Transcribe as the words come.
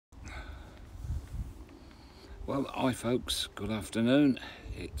Well, hi folks, good afternoon.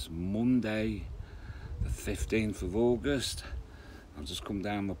 It's Monday the 15th of August. I've just come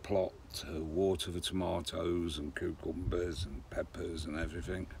down the plot to water the tomatoes and cucumbers and peppers and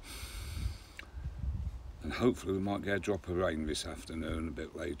everything. And hopefully we might get a drop of rain this afternoon a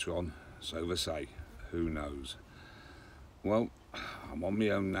bit later on. So they say, who knows. Well, I'm on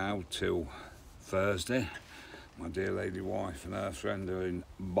my own now till Thursday. My dear lady wife and her friend are in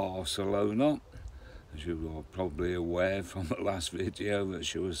Barcelona, as you are probably aware from the last video that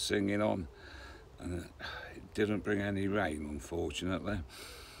she was singing on, and it didn't bring any rain, unfortunately.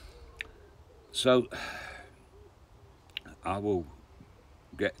 So I will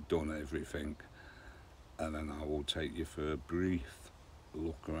get done everything, and then I will take you for a brief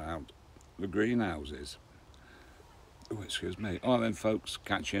look around the greenhouses. Oh, excuse me. All right then folks,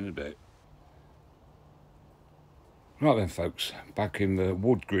 catch you in a bit. Right then folks, back in the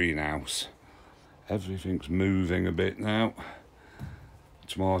wood greenhouse. Everything's moving a bit now.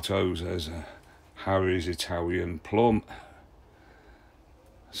 Tomatoes, there's a Harry's Italian plum.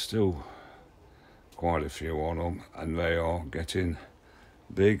 Still quite a few on them, and they are getting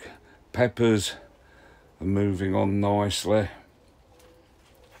big. Peppers are moving on nicely.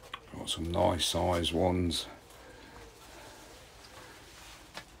 Got some nice size ones.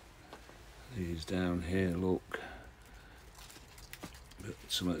 These down here, look. But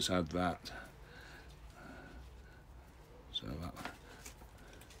something's had that. So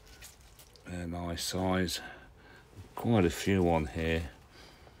they're nice size. Quite a few on here.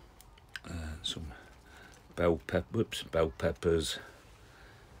 Some bell peppers.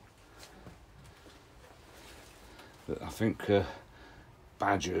 But I think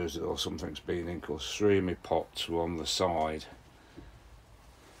badgers or something's been in, because 3 of my pots were on the side.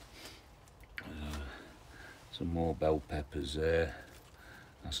 Some more bell peppers there.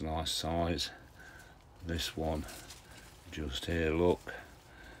 That's a nice size. This one just here, look.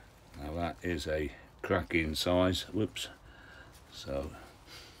 Now that is a cracking size. Whoops. So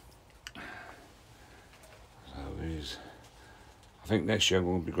these, I think next year I'm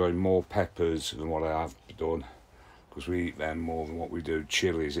going to be growing more peppers than what I have done, because we eat them more than what we do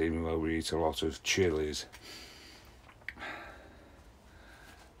chilies, even though we eat a lot of chilies.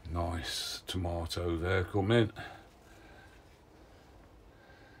 Nice tomato there coming.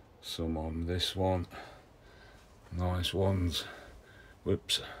 Some on this one. Nice ones.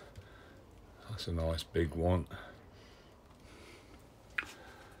 Whoops. That's a nice big one.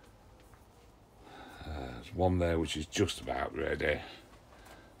 There's one there which is just about ready.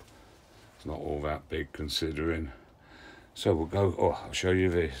 It's not all that big considering. So we'll go, I'll show you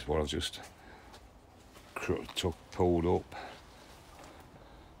this, what I've just pulled up.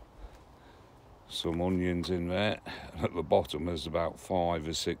 Some onions in there. At the bottom there's about 5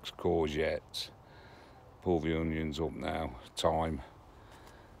 or 6 courgettes. Pull the onions up now. Time.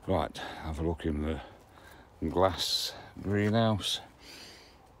 Right, have a look in the glass greenhouse.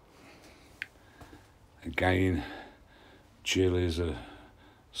 Again, chilies are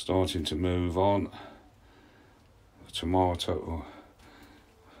starting to move on. The tomatoes,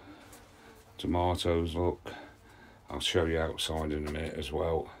 look. I'll show you outside in a minute as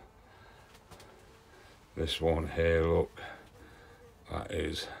well. This one here, look, that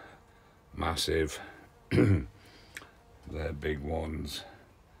is massive. They're big ones.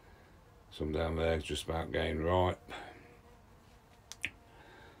 Some down there just about getting ripe.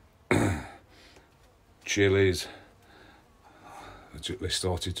 Chilies, they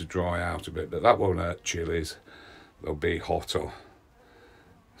started to dry out a bit, but that won't hurt chilies. They'll be hotter.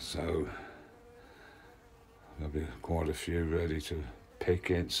 So there'll be quite a few ready to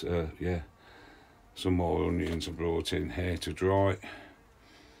pick it. Yeah. Some more onions are brought in here to dry.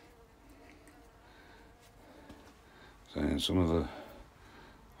 So some of the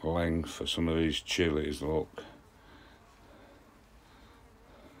length for some of these chilies, look.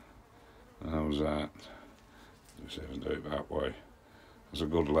 How's that? Let's see if I can do it that way. That's a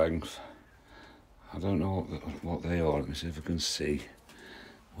good length. I don't know what they are. Let me see if I can see.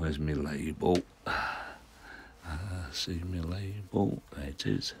 Where's my label? See my label. There it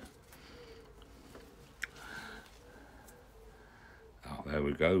is. Oh, there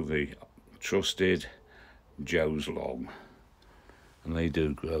we go. The trusted Joe's Long. And they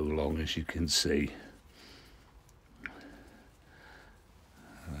do grow long, as you can see.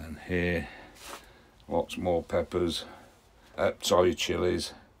 And then here, lots more peppers. Sorry,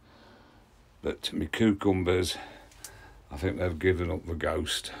 chilies. But my cucumbers, I think they've given up the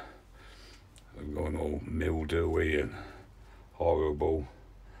ghost. They've gone all mildewy and horrible.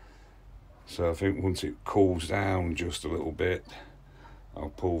 So I think once it cools down just a little bit, I'll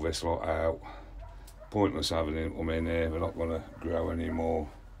pull this lot out pointless having them in here. They're not going to grow anymore.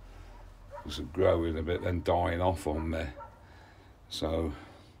 Because they're growing a bit, then dying off on me. So,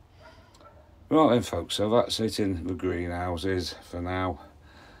 right then folks, so that's it in the greenhouses for now.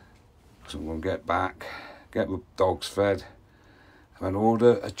 So I'm going to get back, get the dogs fed, and then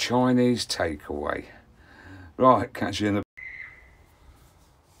order a Chinese takeaway. Right, catch you in a...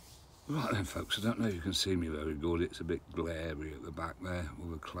 Right then folks, I don't know if you can see me very good. It's a bit glary at the back there,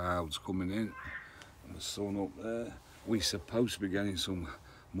 with the clouds coming in and the sun up there. We're supposed to be getting some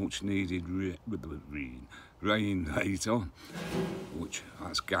much needed rain later, which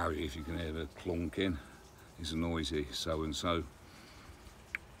that's Gary, if you can hear the clunking. It's a noisy so-and-so.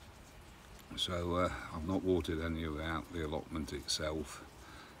 So I've not watered any of the allotment itself.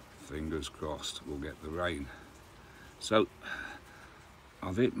 Fingers crossed we'll get the rain. So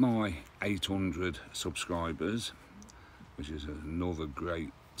I've hit my 800 subscribers, which is another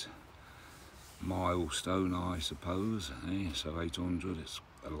great milestone, I suppose. So 800, it's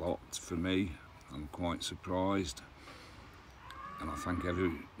a lot for me. I'm quite surprised, and I thank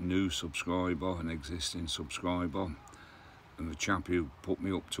every new subscriber and existing subscriber. And the chap who put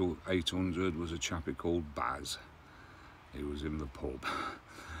me up to 800 was a chappie called Baz. He was in the pub.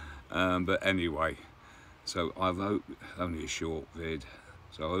 But anyway, so I've only a short vid,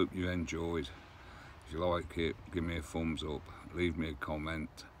 so I hope you enjoyed. If you like it, give me a thumbs up, leave me a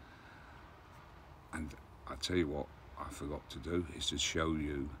comment. And I tell you what I forgot to do is to show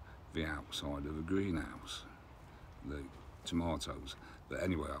you the outside of the greenhouse, the tomatoes. But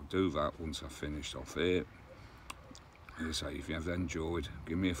anyway, I'll do that once I've finished off here. As I say, if you have enjoyed,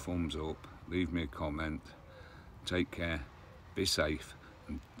 give me a thumbs up, leave me a comment. Take care, be safe,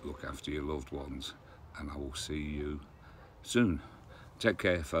 and look after your loved ones. And I will see you soon. Take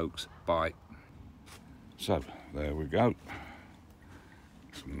care, folks. Bye. So, there we go.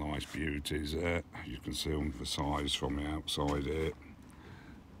 Some nice beauties there. You can see them for size from the outside here.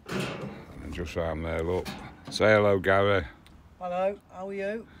 And then just round there, look. Say hello, Gary. Hello, how are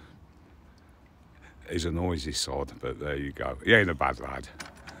you? He's a noisy sod, but there you go. He ain't a bad lad.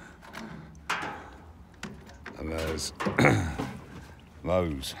 And there's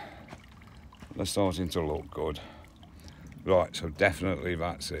those. They're starting to look good. Right, so definitely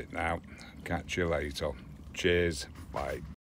that's it now. Catch you later. Cheers. Bye.